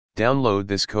Download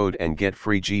this code and get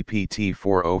free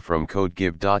GPT-4o from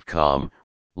codegive.com,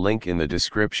 link in the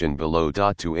description below.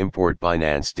 To import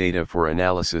Binance data for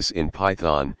analysis in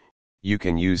Python, you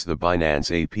can use the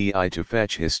Binance API to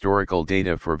fetch historical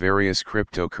data for various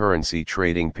cryptocurrency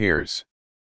trading pairs.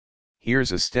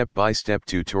 Here's a step-by-step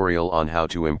tutorial on how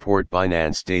to import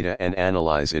Binance data and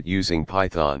analyze it using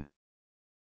Python.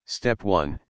 Step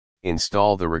 1.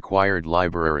 Install the required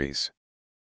libraries.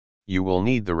 You will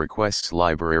need the requests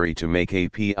library to make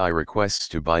API requests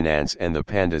to Binance and the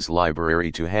pandas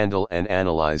library to handle and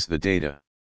analyze the data.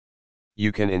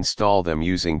 You can install them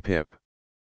using pip.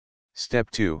 Step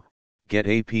 2. Get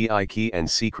API key and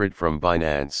secret from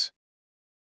Binance.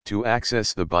 To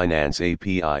access the Binance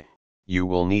API, you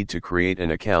will need to create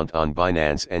an account on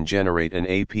Binance and generate an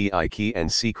API key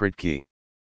and secret key.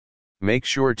 Make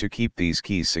sure to keep these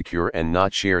keys secure and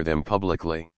not share them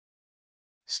publicly.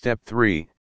 Step 3.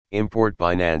 Import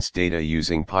Binance data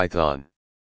using Python.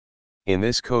 In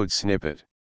this code snippet,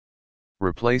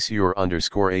 replace your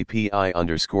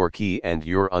 _API key and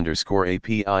your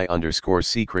 _API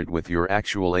secret with your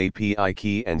actual API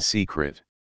key and secret.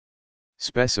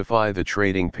 Specify the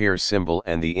trading pair symbol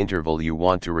and the interval you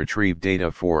want to retrieve data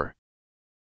for.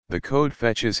 The code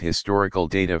fetches historical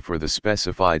data for the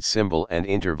specified symbol and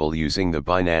interval using the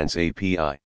Binance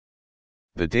API.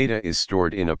 The data is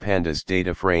stored in a pandas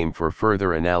data frame for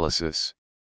further analysis.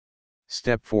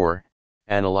 Step 4.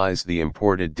 Analyze the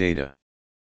imported data.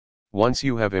 Once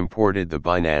you have imported the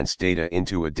Binance data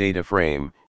into a data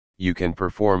frame, you can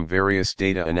perform various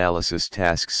data analysis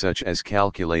tasks such as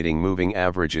calculating moving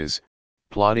averages,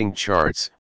 plotting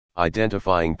charts,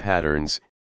 identifying patterns,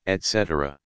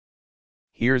 etc.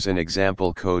 Here's an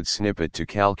example code snippet to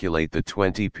calculate the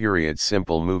 20-period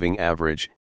simple moving average,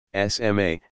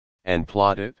 SMA, and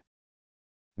plot it.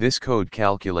 This code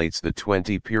calculates the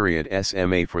 20-period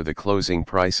SMA for the closing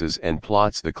prices and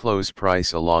plots the close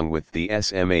price along with the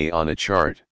SMA on a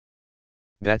chart.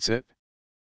 That's it.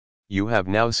 You have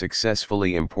now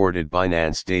successfully imported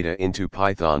Binance data into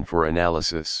Python for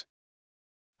analysis.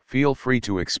 Feel free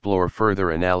to explore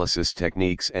further analysis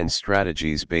techniques and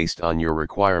strategies based on your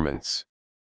requirements.